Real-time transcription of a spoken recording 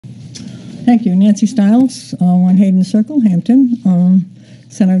Thank you. Nancy Stiles, 1 Hayden Circle, Hampton,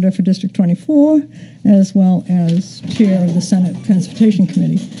 Senator for District 24, as well as Chair of the Senate Transportation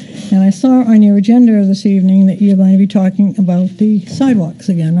Committee. And I saw on your agenda this evening that you're going to be talking about the sidewalks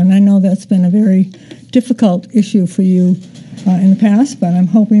again. And I know that's been a very difficult issue for you in the past, but I'm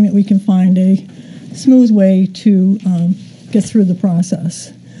hoping that we can find a smooth way to get through the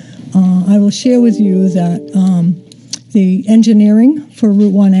process. I will share with you that the engineering for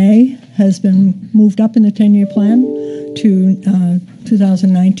Route 1A has been moved up in the 10-year plan to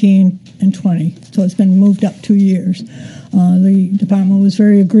 2019 and 20. So it's been moved up 2 years. The department was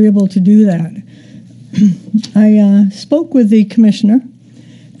very agreeable to do that. I spoke with the commissioner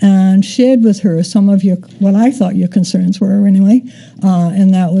and shared with her some of what I thought your concerns were anyway,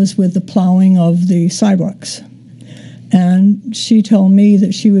 and that was with the plowing of the sidewalks. And she told me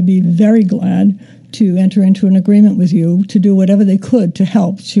that she would be very glad to enter into an agreement with you to do whatever they could to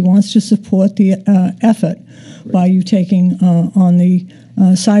help. She wants to support the effort by you taking on the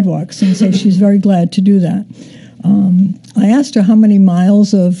sidewalks, and so she's very glad to do that. I asked her how many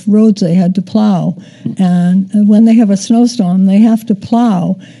miles of roads they had to plow, and when they have a snowstorm, they have to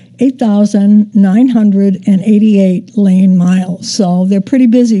plow 8,988 lane miles. So they're pretty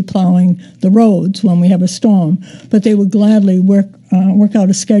busy plowing the roads when we have a storm, but they would gladly work out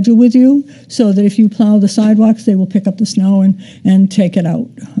a schedule with you so that if you plow the sidewalks, they will pick up the snow and take it out.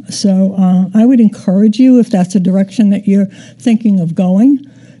 So I would encourage you, if that's a direction that you're thinking of going,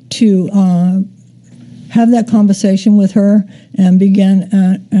 to have that conversation with her and begin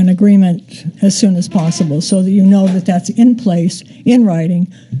an agreement as soon as possible so that you know that that's in place, in writing,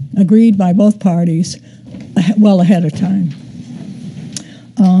 agreed by both parties well ahead of time.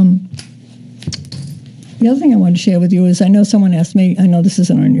 The other thing I wanted to share with you is I know someone asked me, I know this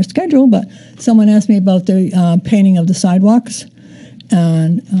isn't on your schedule, but someone asked me about the painting of the sidewalks.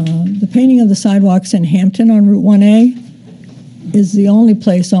 And the painting of the sidewalks in Hampton on Route 1A is the only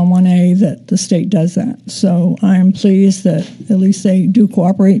place on 1A that the state does that. So I'm pleased that at least they do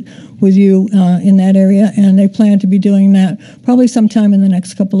cooperate with you in that area, and they plan to be doing that probably sometime in the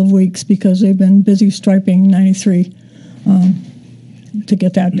next couple of weeks because they've been busy striping 93 to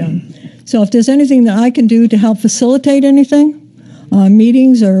get that done. So if there's anything that I can do to help facilitate anything,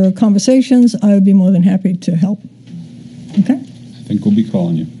 meetings or conversations, I would be more than happy to help. Okay? I think we'll be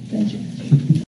calling you. Thank you.